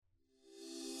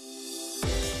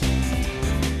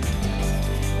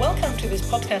to this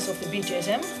podcast of the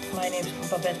BJSM. My name is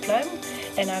Babette Pluim,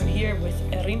 and I'm here with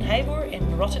Rien Heijboer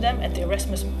in Rotterdam at the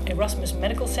Erasmus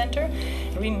Medical Center.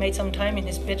 Rien made some time in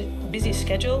his busy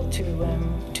schedule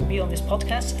to be on this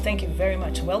podcast. Thank you very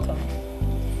much. Welcome.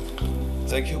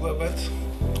 Thank you, Babette.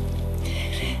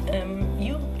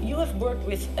 You have worked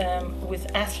with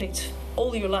athletes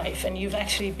all your life, and you've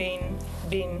actually been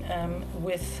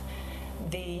with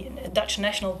the Dutch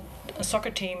national soccer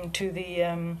team to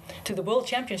the World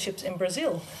Championships in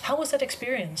Brazil. How was that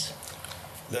experience?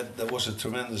 That was a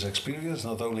tremendous experience,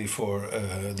 not only for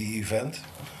the event,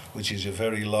 which is a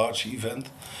very large event,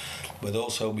 but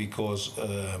also because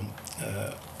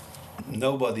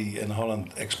nobody in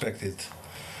Holland expected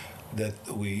that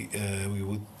we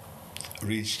would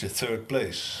reach the third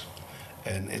place.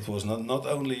 And it was not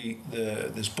only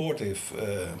the sportive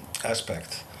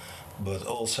aspect, but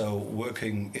also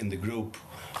working in the group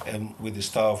and with the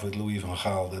staff, with Louis van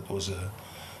Gaal. That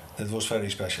was very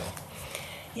special.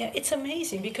 Yeah, it's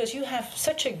amazing because you have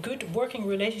such a good working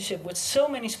relationship with so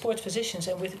many sports physicians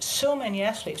and with so many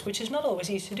athletes, which is not always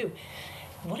easy to do.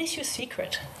 What is your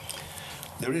secret?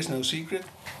 There is no secret.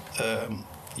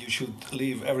 You should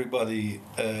leave everybody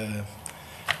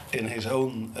in his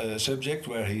own subject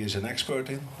where he is an expert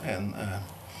in, and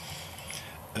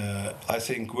I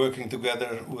think working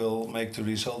together will make the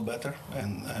result better.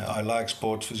 And I like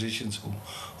sports physicians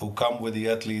who come with the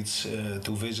athletes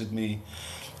to visit me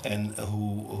and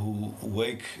who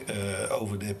wake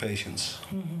over their patients.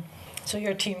 Mm-hmm. So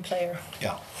you're a team player.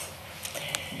 Yeah.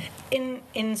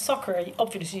 In soccer,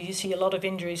 obviously you see a lot of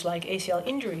injuries like ACL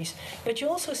injuries, but you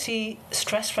also see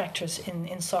stress fractures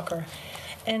in soccer.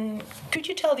 And could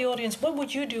you tell the audience, what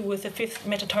would you do with a fifth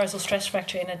metatarsal stress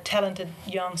fracture in a talented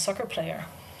young soccer player?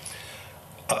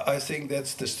 I think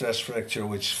that's the stress fracture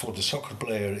which for the soccer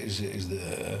player is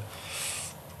the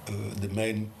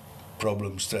main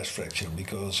problem, stress fracture,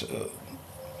 because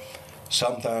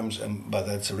sometimes, but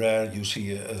that's rare, you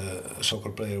see a soccer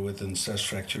player with a stress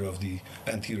fracture of the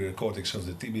anterior cortex of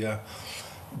the tibia,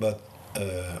 but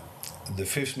the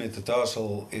fifth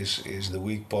metatarsal is the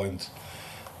weak point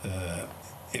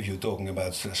if you're talking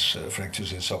about stress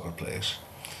fractures in soccer players.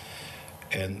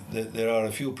 And there are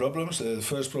a few problems. The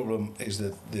first problem is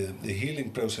that the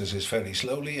healing process is very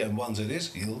slowly, and once it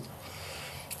is healed,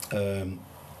 the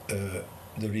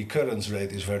recurrence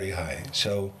rate is very high.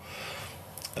 So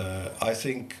I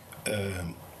think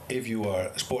if you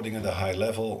are sporting at a high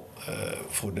level,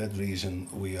 for that reason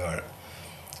we are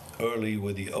early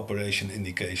with the operation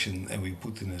indication, and we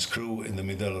put in a screw in the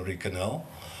medullary canal,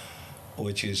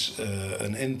 which is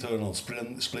an internal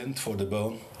splint for the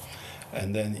bone.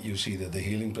 And then you see that the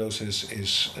healing process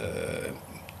is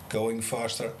going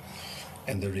faster,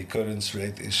 and the recurrence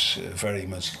rate is very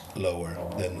much lower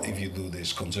than if you do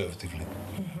this conservatively.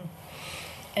 Mm-hmm.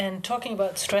 And talking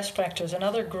about stress fractures,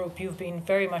 another group you've been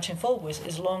very much involved with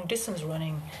is long distance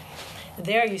running.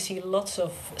 There you see lots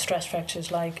of stress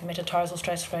fractures like metatarsal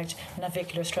stress fractures,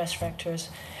 navicular stress fractures.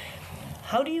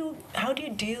 How do you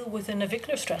deal with a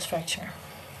navicular stress fracture?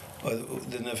 Well,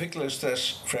 the navicular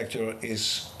stress fracture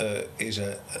is a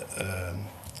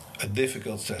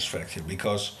difficult stress fracture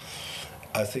because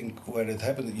I think where it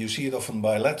happened, you see it often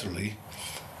bilaterally,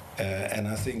 and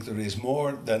I think there is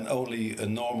more than only a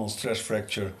normal stress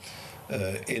fracture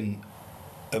in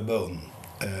a bone.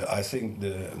 I think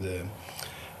the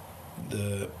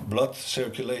blood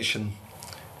circulation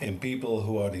in people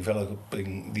who are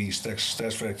developing these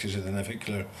stress fractures in the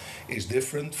navicular is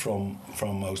different from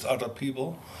most other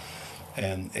people.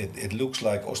 And it looks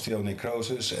like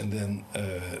osteonecrosis, and then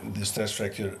the stress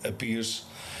fracture appears,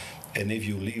 and if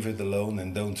you leave it alone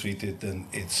and don't treat it, then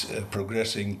it's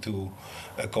progressing to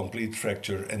a complete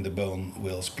fracture, and the bone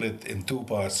will split in two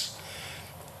parts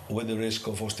with the risk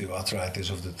of osteoarthritis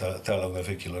of the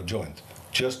talonavicular joint,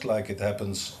 just like it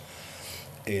happens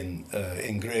in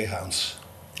greyhounds,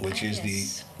 which is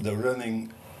the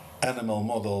running animal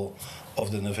model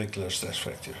of the navicular stress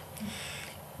fracture.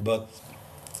 But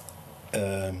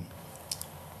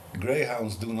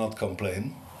greyhounds do not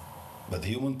complain, but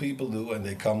human people do, and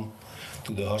they come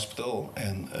to the hospital,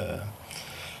 and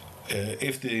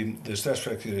if the stress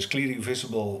fracture is clearly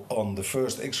visible on the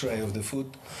first x-ray of the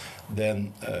foot,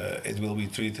 then it will be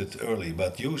treated early,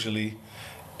 but usually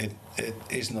it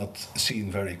is not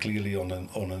seen very clearly on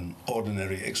an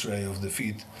ordinary x-ray of the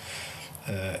feet,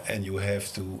 and you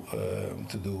have to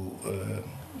do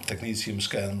technetium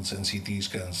scans and CT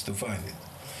scans to find it.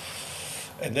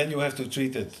 And then you have to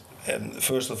treat it, and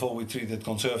first of all we treat it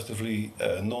conservatively,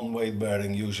 non-weight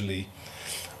bearing usually.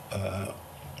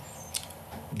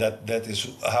 That is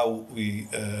how we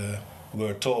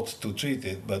were taught to treat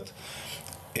it, but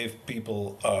if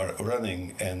people are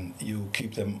running and you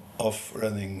keep them off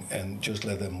running and just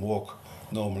let them walk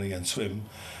normally and swim,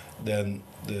 then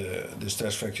the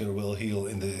stress fracture will heal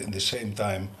in the same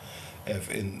time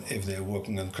if they're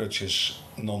working on crutches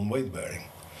non-weight bearing.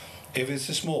 If it's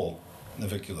a small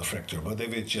navicular fracture, but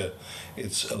if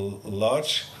it's a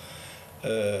large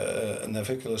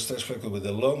navicular stress fracture with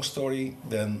a long story,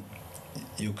 then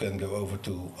you can go over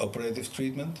to operative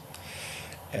treatment.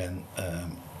 And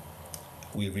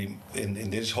in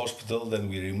this hospital, then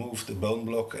we remove the bone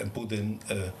block and put in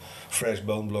a fresh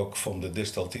bone block from the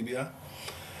distal tibia.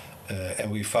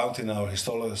 And we found in our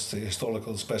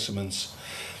histological specimens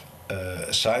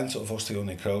signs of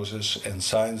osteonecrosis and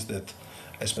signs that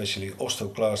especially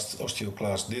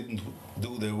osteoclasts didn't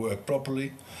do their work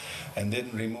properly and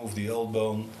didn't remove the old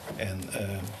bone,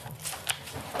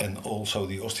 and also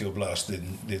the osteoblasts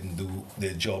didn't do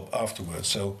their job afterwards.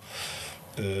 So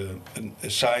a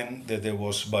sign that there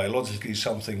was biologically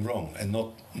something wrong and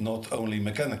not only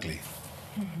mechanically.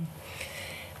 Mm-hmm.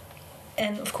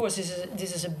 And of course,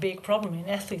 this is a big problem in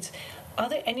athletes. Are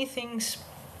there any things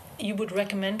you would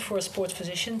recommend for a sports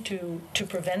physician to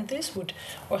prevent this? Would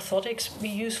orthotics be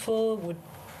useful? Would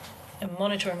a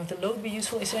monitoring of the load be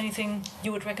useful? Is there anything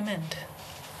you would recommend?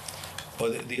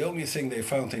 Well, the only thing they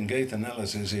found in gait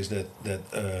analysis is that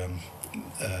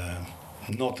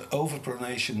not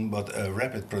overpronation but a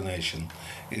rapid pronation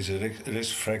is a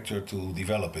risk factor to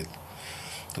develop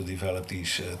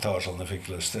these tarsal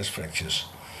navicular stress fractures.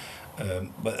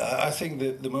 But I think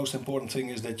that the most important thing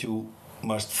is that you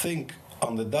must think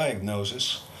on the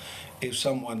diagnosis. If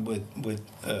someone with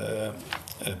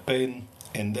pain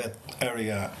in that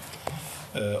area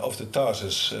of the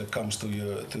tarsus comes to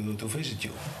you to visit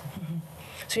you. Mm-hmm.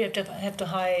 So you have to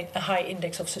a high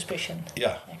index of suspicion.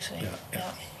 Yeah. Actually.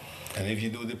 Yeah. And if you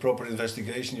do the proper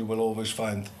investigation, you will always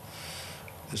find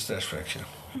the stress fracture.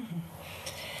 Mm-hmm.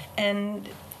 And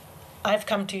I've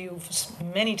come to you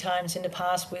many times in the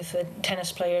past with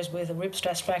tennis players with rib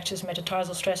stress fractures,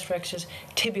 metatarsal stress fractures,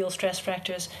 tibial stress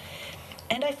fractures.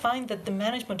 And I find that the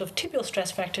management of tibial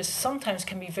stress fractures sometimes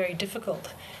can be very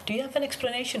difficult. Do you have an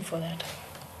explanation for that?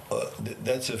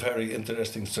 That's a very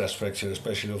interesting stress fracture,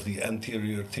 especially of the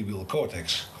anterior tibial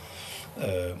cortex.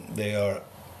 They are,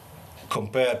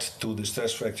 compared to the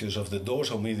stress fractures of the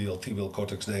dorsomedial tibial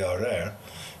cortex, they are rare,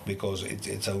 because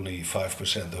it's only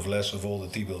 5% of less of all the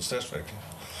tibial stress fractures.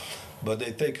 But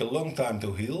they take a long time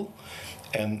to heal,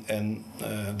 and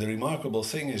the remarkable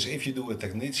thing is, if you do a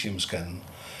technetium scan,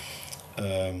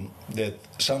 that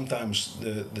sometimes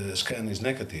the scan is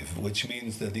negative, which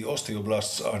means that the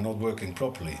osteoblasts are not working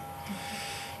properly.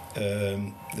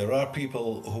 There are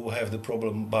people who have the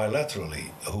problem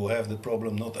bilaterally, who have the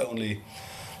problem not only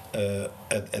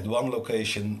at one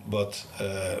location, but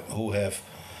who have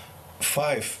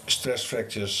 5 stress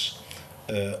fractures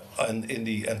in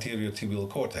the anterior tibial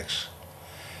cortex.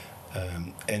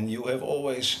 And you have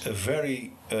always a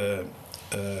very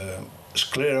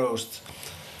sclerosed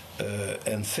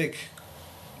and thick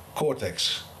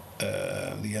cortex,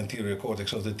 the anterior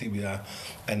cortex of the tibia,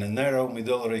 and a narrow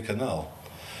medullary canal.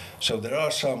 So there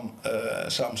are some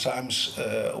signs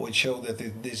which show that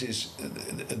this is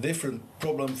a different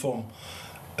problem from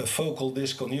a focal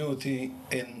discontinuity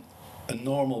in a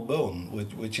normal bone,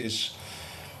 which is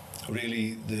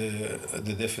really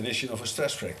the definition of a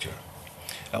stress fracture.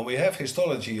 And we have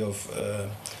histology of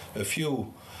a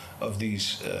few of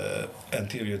these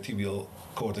anterior tibial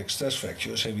cortex stress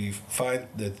fractures, and we find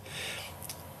that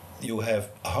you have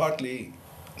hardly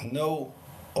no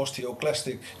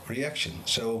osteoclastic reaction.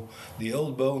 So the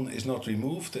old bone is not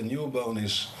removed, the new bone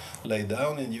is laid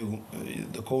down, and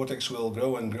the cortex will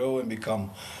grow and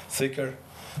become thicker.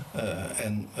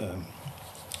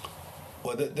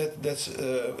 Well, that's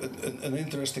an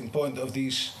interesting point of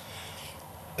these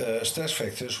stress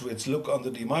fractures, which look under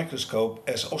the microscope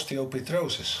as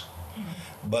osteopetrosis.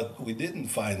 Mm-hmm. But we didn't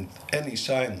find any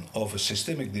sign of a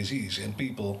systemic disease in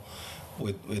people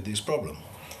with this problem.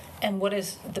 And what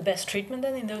is the best treatment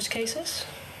then in those cases?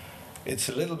 It's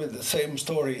a little bit the same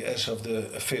story as of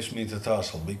the 5th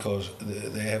metatarsal, because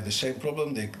they have the same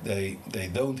problem. They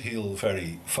don't heal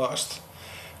very fast.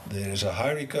 There is a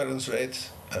high recurrence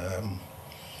rate,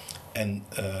 and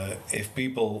if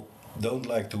people don't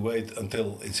like to wait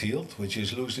until it's healed, which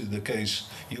is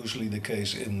usually the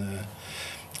case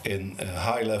in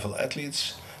high-level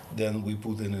athletes, then we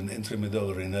put in an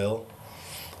intramedullary nail,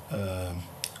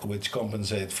 which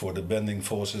compensate for the bending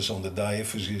forces on the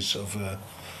diaphyses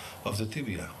of the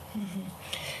tibia. Mm-hmm.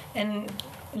 And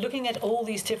looking at all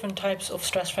these different types of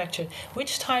stress fracture,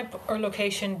 which type or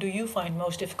location do you find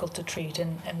most difficult to treat,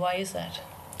 and why is that?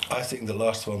 I think the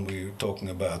last one we were talking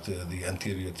about, the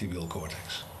anterior tibial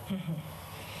cortex. Mm-hmm.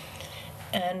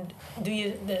 And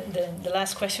the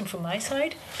last question from my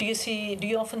side, do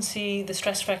you often see the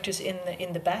stress fractures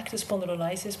in the back, the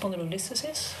spondylolysis,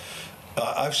 spondylolisthesis?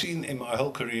 I've seen in my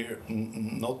whole career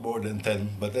not more than 10,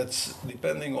 but that's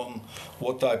depending on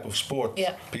what type of sport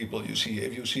people you see.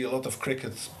 If you see a lot of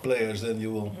cricket players, then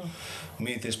you will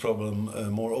meet this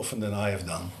problem more often than I have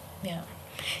done. Yeah.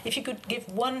 If you could give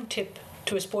one tip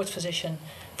to a sports physician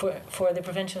for the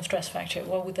prevention of stress fracture,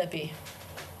 what would that be?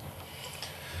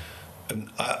 And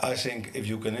I think if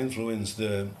you can influence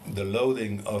the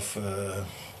loading of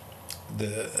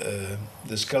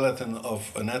the skeleton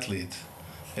of an athlete,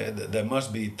 there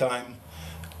must be time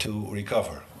to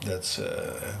recover. That's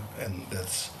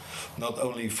not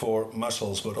only for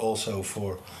muscles but also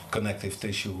for connective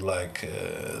tissue like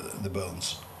the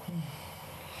bones.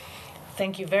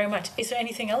 Thank you very much. Is there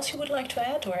anything else you would like to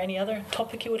add, or any other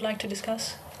topic you would like to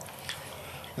discuss?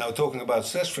 Now, talking about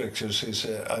stress fractures,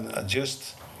 I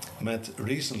just met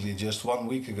recently, just 1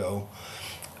 week ago,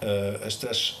 a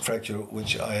stress fracture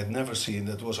which I had never seen.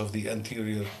 That was of the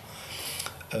anterior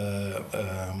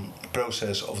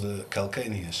process of the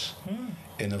calcaneus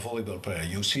in a volleyball player.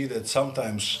 You see that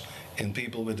sometimes in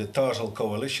people with the tarsal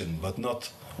coalition, but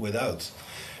not without.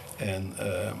 And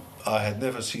I had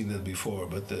never seen that before,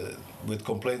 but with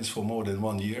complaints for more than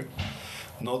 1 year,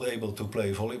 not able to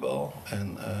play volleyball,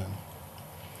 and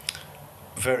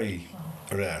very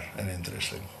rare and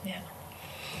interesting. Yeah.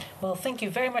 Well, thank you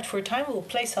very much for your time. We'll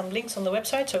place some links on the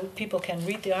website so people can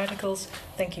read the articles.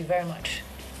 Thank you very much.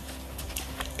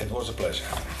 It was a pleasure.